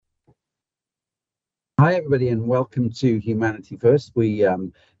Hi, everybody, and welcome to Humanity First. We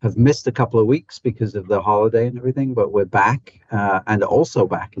have missed a couple of weeks because of the holiday and everything, but we're back. And also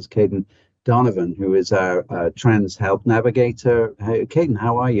back is Caden Donovan, who is our trans health navigator. Hey, Caden,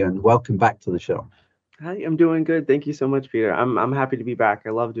 how are you? And welcome back to the show. Hi, I'm doing good. Thank you so much, Peter. I'm happy to be back.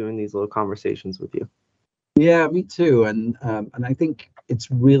 I love doing these little conversations with you. Yeah, me too. And I think it's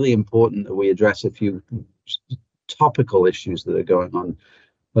really important that we address a few topical issues that are going on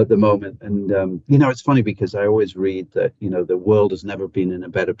at the moment. And it's funny because I always read that the world has never been in a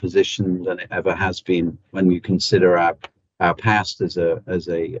better position than it ever has been when you consider our past as a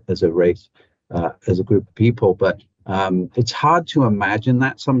race, as a group of people. But it's hard to imagine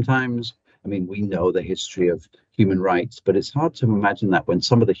that sometimes. I mean, we know the history of human rights, but it's hard to imagine that when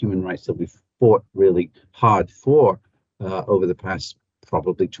some of the human rights that we've fought really hard for over the past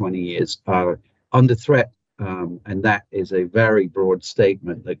probably 20 years are under threat. And that is a very broad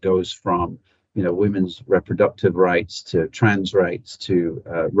statement that goes from, women's reproductive rights to trans rights to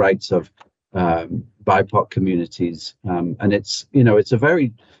rights of BIPOC communities. And it's a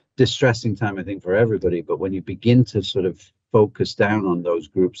very distressing time, I think, for everybody. But when you begin to sort of focus down on those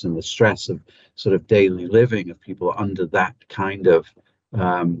groups and the stress of sort of daily living of people under that kind of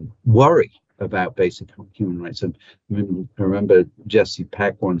worry about basic human rights. And I remember Jesse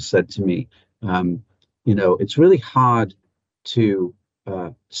Peck once said to me, it's really hard to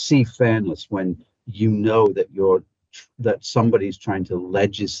see fairness when you know that somebody's trying to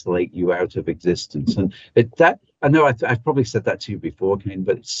legislate you out of existence. And I know I've probably said that to you before, Kane,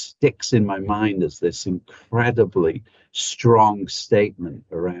 but it sticks in my mind as this incredibly strong statement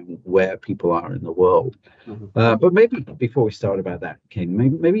around where people are in the world. Mm-hmm. But maybe before we start about that,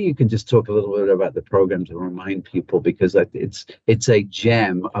 King, maybe you can just talk a little bit about the program to remind people, because it's a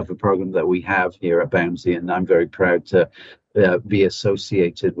gem of a program that we have here at BAMSI, and I'm very proud to be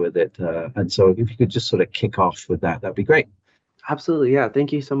associated with it. And so if you could just sort of kick off with that'd be great. Absolutely. Yeah.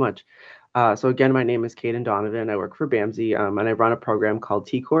 Thank you so much. So again, my name is Caden Donovan. I work for BAMSI, and I run a program called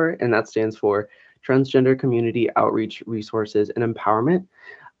TCORE, and that stands for Transgender Community Outreach, Resources, and Empowerment.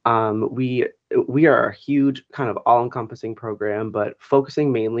 We are a huge kind of all-encompassing program, but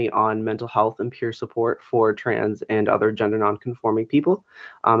focusing mainly on mental health and peer support for trans and other gender non-conforming people,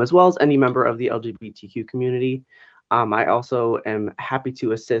 as well as any member of the LGBTQ community. I also am happy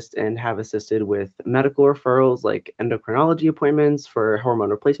to assist and have assisted with medical referrals like endocrinology appointments for hormone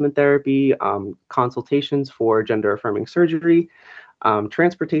replacement therapy, consultations for gender affirming surgery,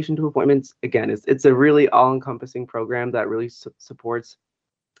 transportation to appointments. Again, it's a really all-encompassing program that really supports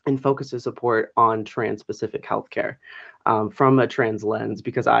and focuses support on trans-specific healthcare from a trans lens,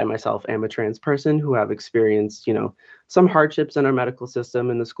 because I myself am a trans person who have experienced, some hardships in our medical system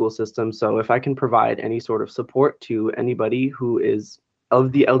and the school system. So if I can provide any sort of support to anybody who is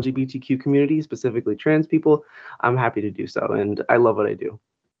of the LGBTQ community, specifically trans people, I'm happy to do so. And I love what I do.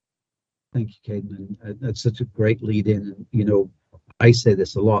 Thank you, Caden. And that's such a great lead in. I say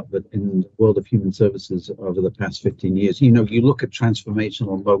this a lot, but in the world of human services over the past 15 years, you look at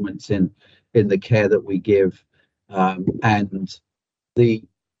transformational moments in the care that we give, and the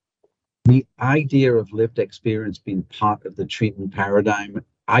idea of lived experience being part of the treatment paradigm,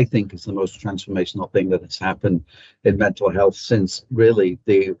 I think, is the most transformational thing that has happened in mental health since really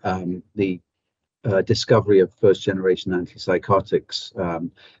the discovery of first generation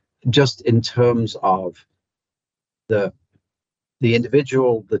antipsychotics. Just in terms of the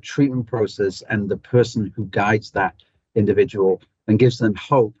individual, the treatment process, and the person who guides that individual and gives them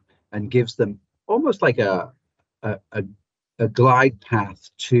hope and gives them almost like a glide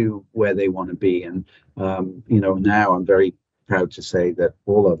path to where they want to be. And now I'm very proud to say that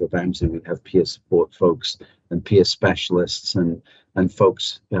all over BAMSI we have peer support folks and peer specialists and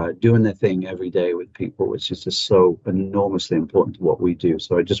folks doing their thing every day with people, which is just so enormously important to what we do.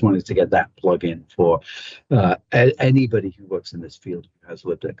 So I just wanted to get that plug in for anybody who works in this field who has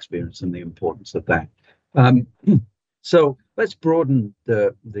lived experience and the importance of that. So let's broaden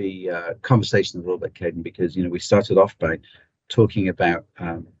the conversation a little bit, Caden, because we started off by talking about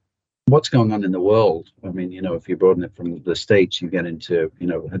what's going on in the world. I mean, if you broaden it from the States, you get into,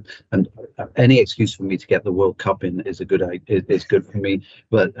 and any excuse for me to get the World Cup in is a good idea. It's good for me,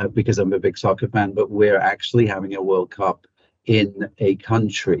 but because I'm a big soccer fan. But we're actually having a World Cup in a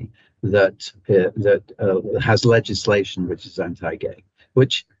country that has legislation which is anti-gay,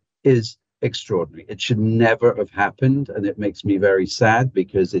 which is extraordinary. It should never have happened, and it makes me very sad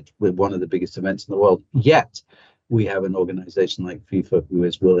because it's one of the biggest events in the world. Yet we have an organization like FIFA who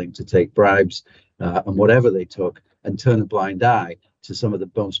is willing to take bribes and whatever they took and turn a blind eye to some of the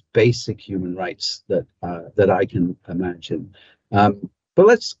most basic human rights that I can imagine. But But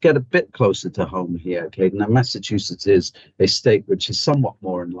let's get a bit closer to home here, Caden. Now, Massachusetts is a state which is somewhat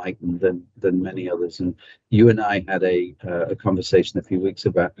more enlightened than many others. And you and I had a conversation a few weeks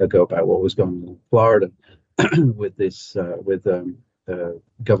ago about what was going on in Florida with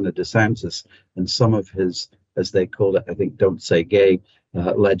Governor DeSantis and some of his, as they call it, I think, don't say gay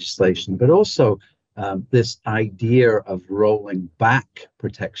legislation, but also this idea of rolling back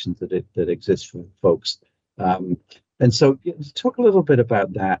protections that exist for folks. And so talk a little bit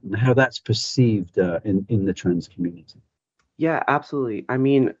about that and how that's perceived in the trans community. Yeah, absolutely. I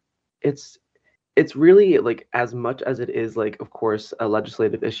mean, it's really like, as much as it is like, of course, a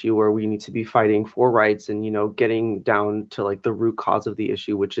legislative issue where we need to be fighting for rights and, you know, getting down to like the root cause of the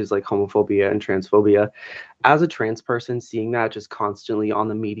issue, which is like homophobia and transphobia. As a trans person, seeing that just constantly on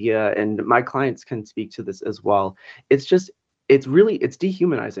the media, and my clients can speak to this as well, it's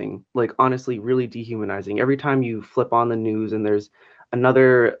dehumanizing, like honestly, really dehumanizing. Every time you flip on the news and there's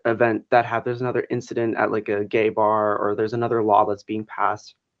another event there's another incident at like a gay bar, or there's another law that's being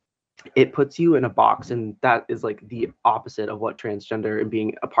passed, it puts you in a box, and that is like the opposite of what transgender and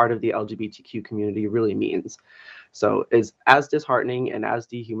being a part of the LGBTQ community really means. So is as disheartening and as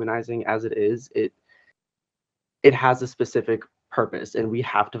dehumanizing as it is, it has a specific purpose, and we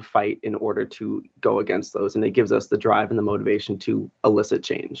have to fight in order to go against those, and it gives us the drive and the motivation to elicit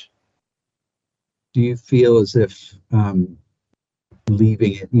change. Do you feel as if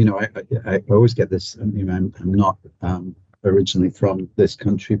leaving it, you know, I always get this, I mean, I'm not originally from this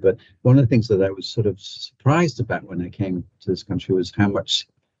country, but one of the things that I was sort of surprised about when I came to this country was how much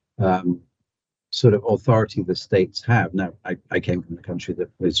sort of authority the states have. Now, I came from a country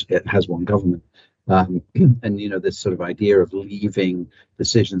it has one government, and you know, this sort of idea of leaving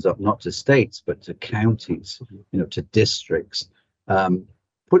decisions up not to states but to counties, you know, to districts,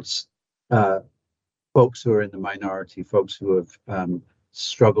 puts folks who are in the minority, folks who have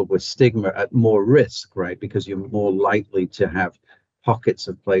struggled with stigma at more risk, right? Because you're more likely to have pockets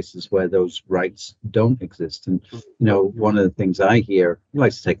of places where those rights don't exist. And, you know, one of the things I hear,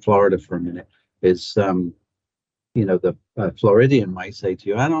 let's take Florida for a minute, is, you know, the Floridian might say to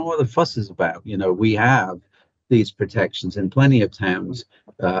you, I don't know what the fuss is about. You know, we have these protections in plenty of towns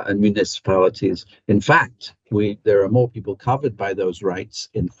and municipalities. In fact, there are more people covered by those rights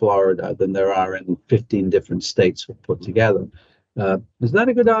in Florida than there are in 15 different states put together. Is that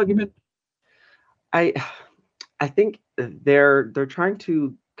a good argument? I think they're trying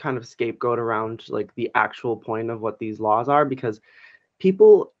to kind of scapegoat around like the actual point of what these laws are, because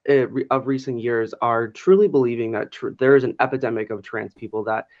people of recent years are truly believing that there is an epidemic of trans people,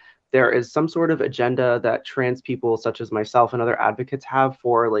 that there is some sort of agenda that trans people such as myself and other advocates have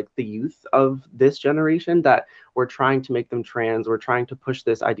for like the youth of this generation, that we're trying to make them trans, we're trying to push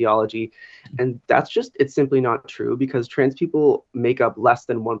this ideology. And it's simply not true, because trans people make up less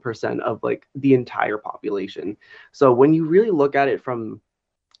than 1% of like the entire population. So when you really look at it from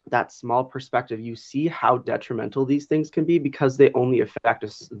that small perspective, you see how detrimental these things can be, because they only affect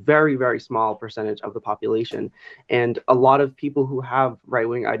a very, very small percentage of the population. And a lot of people who have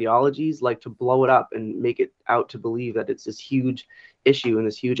right-wing ideologies like to blow it up and make it out to believe that it's this huge issue and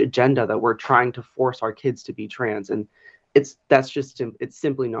this huge agenda that we're trying to force our kids to be trans. And it's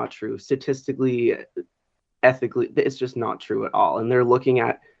simply not true. Statistically, ethically, it's just not true at all. And they're looking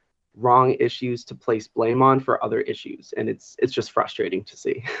at wrong issues to place blame on for other issues, and it's just frustrating to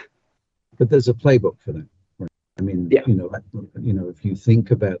see. But there's a playbook for that, right? I mean, yeah. you know, if you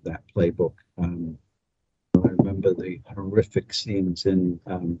think about that playbook, I remember the horrific scenes in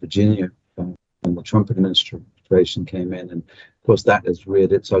Virginia when the Trump administration came in, and of course that has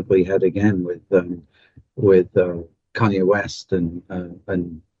reared its ugly head again with Kanye West and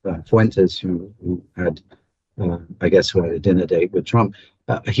Fuentes, who had I guess who had a dinner date with Trump.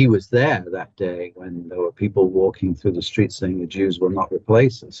 He was there that day when there were people walking through the streets saying the Jews will not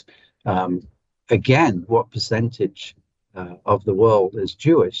replace us. Again, what percentage of the world is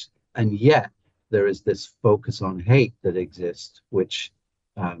Jewish? And yet there is this focus on hate that exists, which,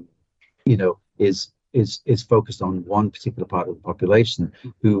 you know, is focused on one particular part of the population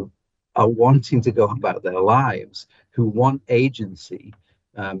who are wanting to go about their lives, who want agency,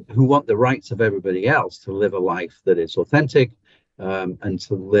 who want the rights of everybody else to live a life that is authentic, and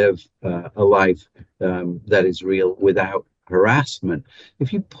to live a life that is real without harassment.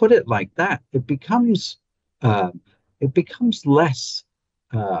 If you put it like that, it becomes less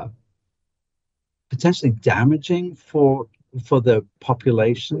potentially damaging for the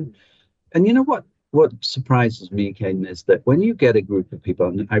population. And you know what surprises me, Caden, is that when you get a group of people,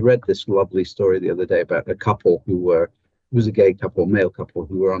 and I read this lovely story the other day about a couple it was a gay couple, male couple,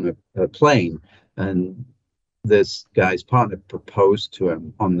 who were on a plane, and this guy's partner proposed to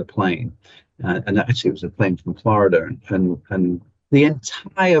him on the plane, and actually it was a plane from Florida, and the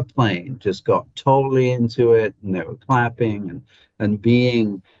entire plane just got totally into it, and they were clapping and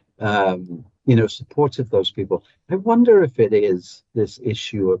being supportive of those people. I wonder if it is this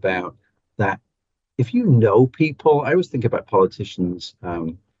issue about that. If you know people, I always think about politicians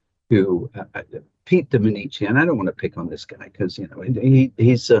who Pete Domenici, and I don't want to pick on this guy because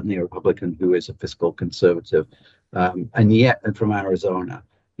he's certainly a Republican who is a fiscal conservative, and yet from Arizona,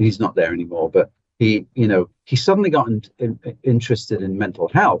 he's not there anymore. But he suddenly got interested in mental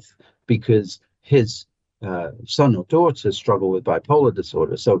health because his son or daughter struggle with bipolar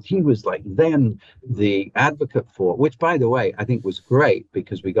disorder. So he was like then the advocate for, which by the way, I think was great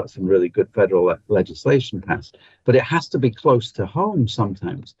because we got some really good federal legislation passed, but it has to be close to home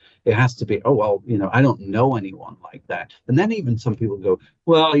sometimes. It has to be, oh, well, I don't know anyone like that. And then even some people go,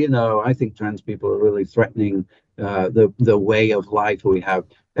 well, I think trans people are really threatening the way of life we have,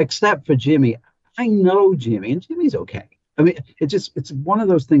 except for Jimmy. I know Jimmy, and Jimmy's okay. I mean, it's one of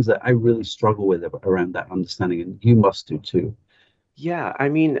those things that I really struggle with around that understanding, and you must do too. Yeah, I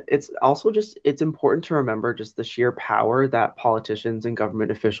mean, it's also it's important to remember just the sheer power that politicians and government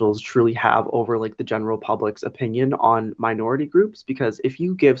officials truly have over like the general public's opinion on minority groups. Because if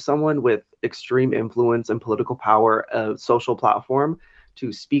you give someone with extreme influence and political power a social platform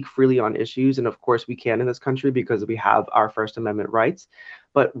to speak freely on issues, and of course we can in this country because we have our First Amendment rights,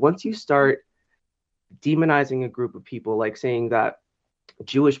 but once you start demonizing a group of people, like saying that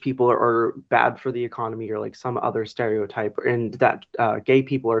Jewish people are bad for the economy or like some other stereotype, and that gay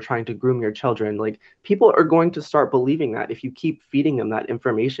people are trying to groom your children, like people are going to start believing that if you keep feeding them that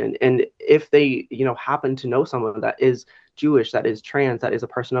information. And if they happen to know someone that is Jewish, that is trans, that is a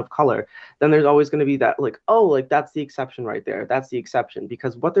person of color, then there's always going to be that like, oh, like that's the exception right there, that's the exception,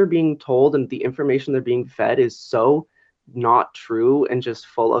 because what they're being told and the information they're being fed is so not true and just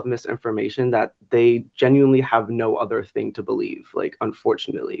full of misinformation that they genuinely have no other thing to believe, like,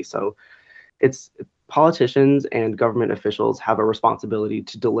 unfortunately. So it's politicians and government officials have a responsibility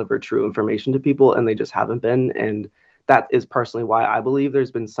to deliver true information to people, and they just haven't been. And that is personally why I believe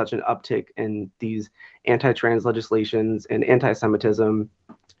there's been such an uptick in these anti-trans legislations and anti-Semitism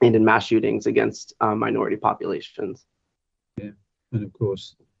and in mass shootings against minority populations. Yeah, and of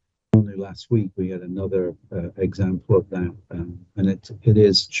course, only last week we had another example of that, and it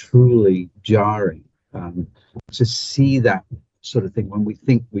is truly jarring to see that sort of thing when we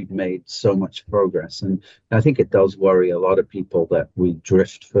think we've made so much progress. And I think it does worry a lot of people that we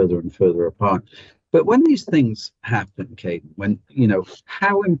drift further and further apart. But when these things happen, Caden, when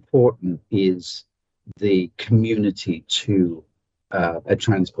how important is the community to a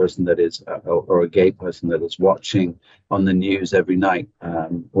trans person that is, or a gay person that is watching on the news every night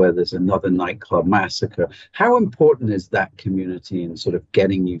where there's another nightclub massacre? How important is that community in sort of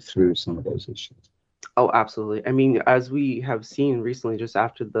getting you through some of those issues? Oh, absolutely. I mean, as we have seen recently, just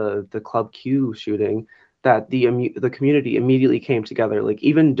after the Club Q shooting, that the community immediately came together. Like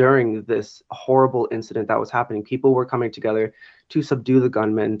even during this horrible incident that was happening, people were coming together to subdue the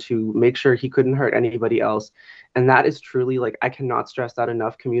gunman, to make sure he couldn't hurt anybody else. And that is truly, like, I cannot stress that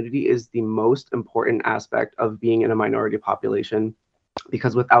enough. Community is the most important aspect of being in a minority population,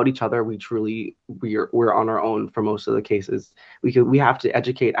 because without each other, we're on our own for most of the cases. We have to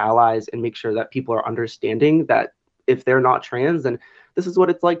educate allies and make sure that people are understanding that if they're not trans, then this is what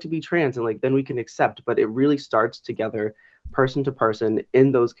it's like to be trans, and like then we can accept. But it really starts together, person to person,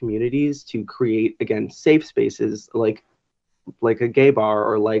 in those communities to create, again, safe spaces like a gay bar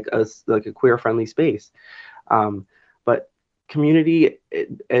or like a queer friendly space. But community,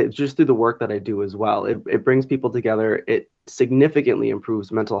 it just through the work that I do as well, it brings people together. It significantly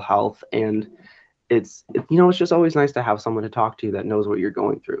improves mental health, and it's just always nice to have someone to talk to that knows what you're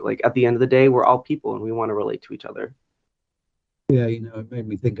going through. Like at the end of the day, we're all people and we want to relate to each other. Yeah, it made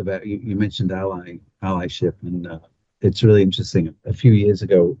me think about, you mentioned allyship, and it's really interesting. A few years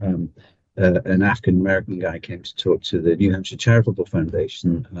ago, an African-American guy came to talk to the New Hampshire Charitable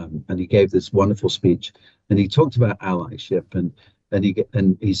Foundation, and he gave this wonderful speech, and he talked about allyship, and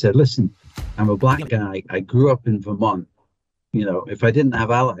he said, listen, I'm a black guy, I grew up in Vermont. If I didn't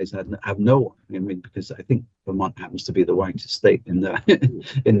have allies, I'd have no one. I mean, because I think Vermont happens to be the whitest state in the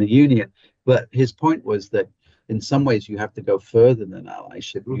in the union. But his point was that in some ways you have to go further than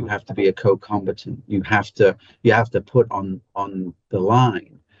allyship. You have to be a co-combatant. You have to put on the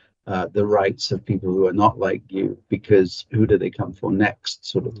line the rights of people who are not like you, because who do they come for next,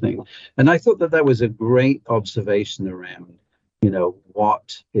 sort of thing. And I thought that was a great observation around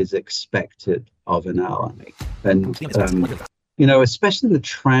what is expected of an ally. And especially in the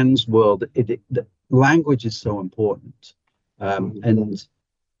trans world, language is so important, and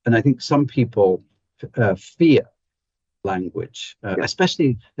I think some people fear language,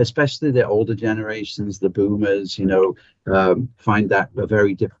 especially the older generations, the boomers, find that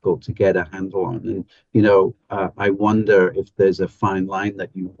very difficult to get a handle on. And I wonder if there's a fine line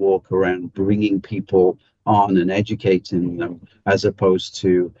that you walk around bringing people on and educating them, as opposed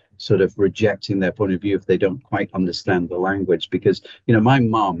to sort of rejecting their point of view if they don't quite understand the language. Because my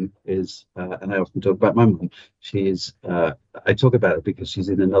mom is, and I often talk about my mom. She is. I talk about it because she's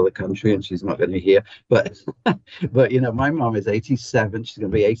in another country and she's not going to hear. But my mom is 87. She's going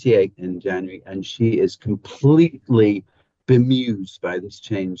to be 88 in January, and she is completely bemused by this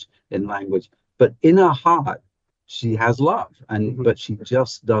change in language. But in her heart, she has love, but she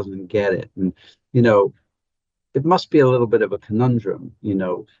just doesn't get it. And it must be a little bit of a conundrum,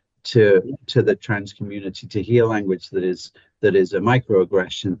 to the trans community to hear language that is a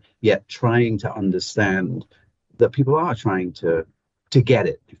microaggression, yet trying to understand that people are trying to get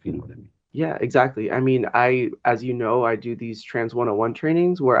it, if you know what I mean. Yeah, exactly. I mean, as you know, I do these Trans 101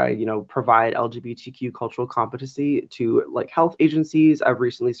 trainings where I, provide LGBTQ cultural competency to like health agencies. I've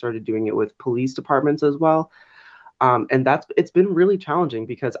recently started doing it with police departments as well. And it's been really challenging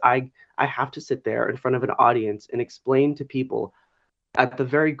because I have to sit there in front of an audience and explain to people at the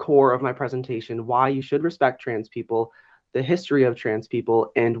very core of my presentation why you should respect trans people, the history of trans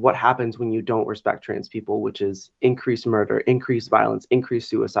people, and what happens when you don't respect trans people, which is increased murder, increased violence, increased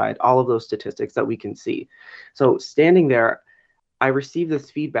suicide, all of those statistics that we can see. So standing there, I receive this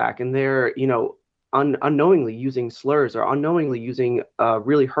feedback, and they're, unknowingly using slurs or unknowingly using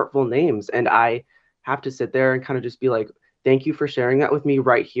really hurtful names. And I have to sit there and kind of just be like, thank you for sharing that with me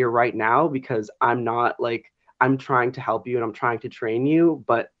right here, right now, because I'm trying to help you and I'm trying to train you,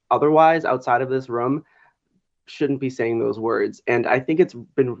 but otherwise, outside of this room, shouldn't be saying those words. And I think it's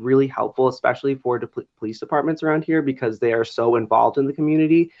been really helpful, especially for the police departments around here, because they are so involved in the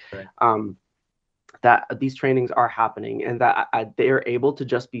community, right. That these trainings are happening, and that they are able to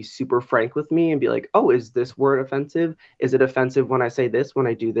just be super frank with me and be like, oh, is this word offensive? Is it offensive when I say this, when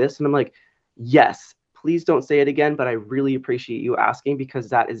I do this? And I'm like, yes, please don't say it again, but I really appreciate you asking, because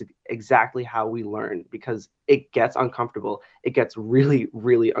that is exactly how we learn, because it gets uncomfortable. It gets really,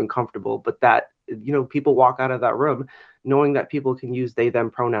 really uncomfortable, but that, people walk out of that room knowing that people can use they,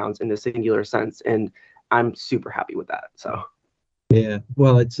 them pronouns in a singular sense. And I'm super happy with that. So. Yeah,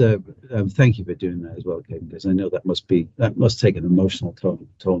 well, it's thank you for doing that as well, Kate, because I know that must take an emotional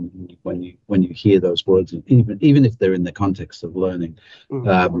tone when you hear those words, even if they're in the context of learning.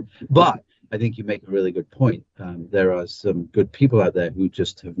 But I think you make a really good point. There are some good people out there who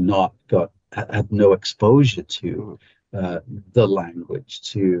just have no exposure to the language,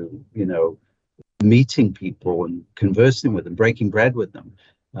 to meeting people and conversing with them, breaking bread with them.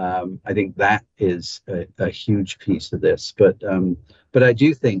 I think that is a huge piece of this. But I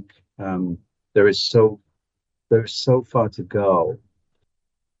do think there's so far to go.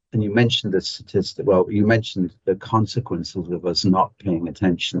 And you mentioned the statistic. Well, you mentioned the consequences of us not paying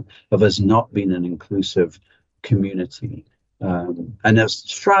attention, of us not being an inclusive community, and us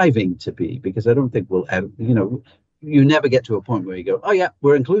striving to be. Because I don't think we'll ever, you never get to a point where you go, oh yeah,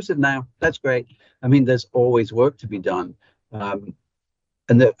 we're inclusive now. That's great. I mean, there's always work to be done.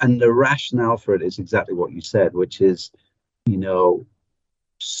 And the rationale for it is exactly what you said, which is,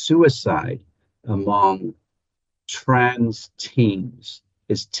 suicide among trans teens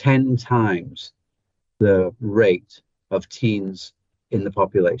is 10 times the rate of teens in the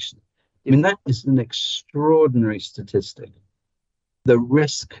population. I mean, that is an extraordinary statistic. The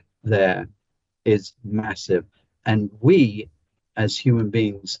risk there is massive. And we, as human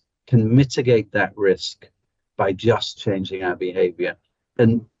beings, can mitigate that risk by just changing our behavior.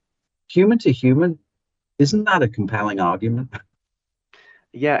 And human to human, isn't that a compelling argument?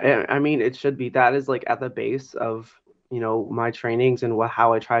 Yeah, I mean, it should be. That is like at the base of, my trainings and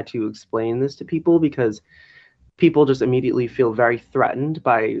how I try to explain this to people, because people just immediately feel very threatened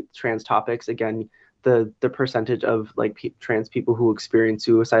by trans topics. Again, the percentage of like trans people who experience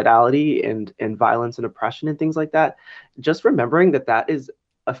suicidality and violence and oppression and things like that, just remembering that is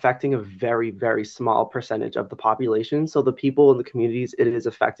affecting a very, very small percentage of the population. So the people in the communities it is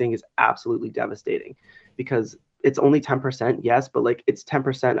affecting is absolutely devastating, because it's only 10%, yes, but like it's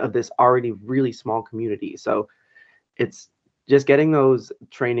 10% of this already really small community. So it's just getting those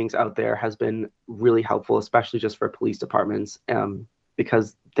trainings out there has been really helpful, especially just for police departments,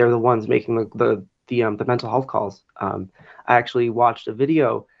 because they're the ones making the mental health calls. I actually watched a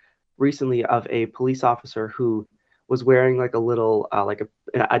video recently of a police officer who was wearing like a little an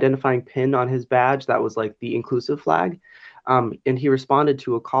identifying pin on his badge that was like the inclusive flag. And he responded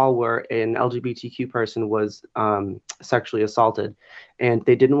to a call where an LGBTQ person was sexually assaulted, and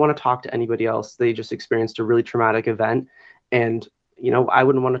they didn't want to talk to anybody else. They just experienced a really traumatic event, and I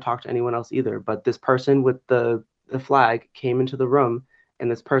wouldn't want to talk to anyone else either. But this person with the flag came into the room,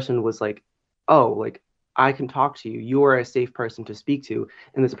 and this person was like, "Oh, like I can talk to you. You are a safe person to speak to."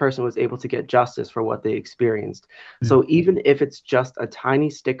 And this person was able to get justice for what they experienced. So even if it's just a tiny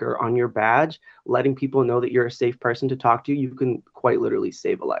sticker on your badge, letting people know that you're a safe person to talk to, you can quite literally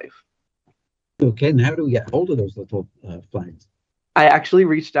save a life. Okay, and how do we get hold of those little flags? I actually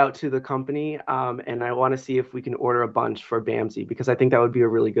reached out to the company, and I want to see if we can order a bunch for BAMSI, because I think that would be a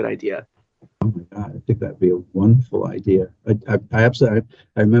really good idea. Oh my God, I think that'd be a wonderful idea. I absolutely,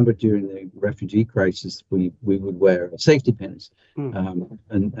 I remember during the refugee crisis, we would wear safety pins,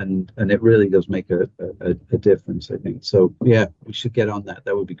 and it really does make a difference, I think. So yeah, we should get on that.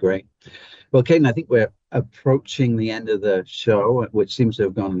 That would be great. Well, Caden, I think we're approaching the end of the show, which seems to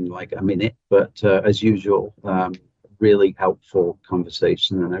have gone like a minute, but as usual, really helpful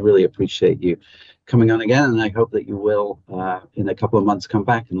conversation, and I really appreciate you coming on again, and I hope that you will in a couple of months come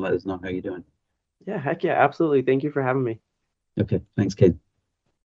back and let us know how you're doing. Yeah, heck yeah, absolutely. Thank you for having me. Okay, thanks, Kate.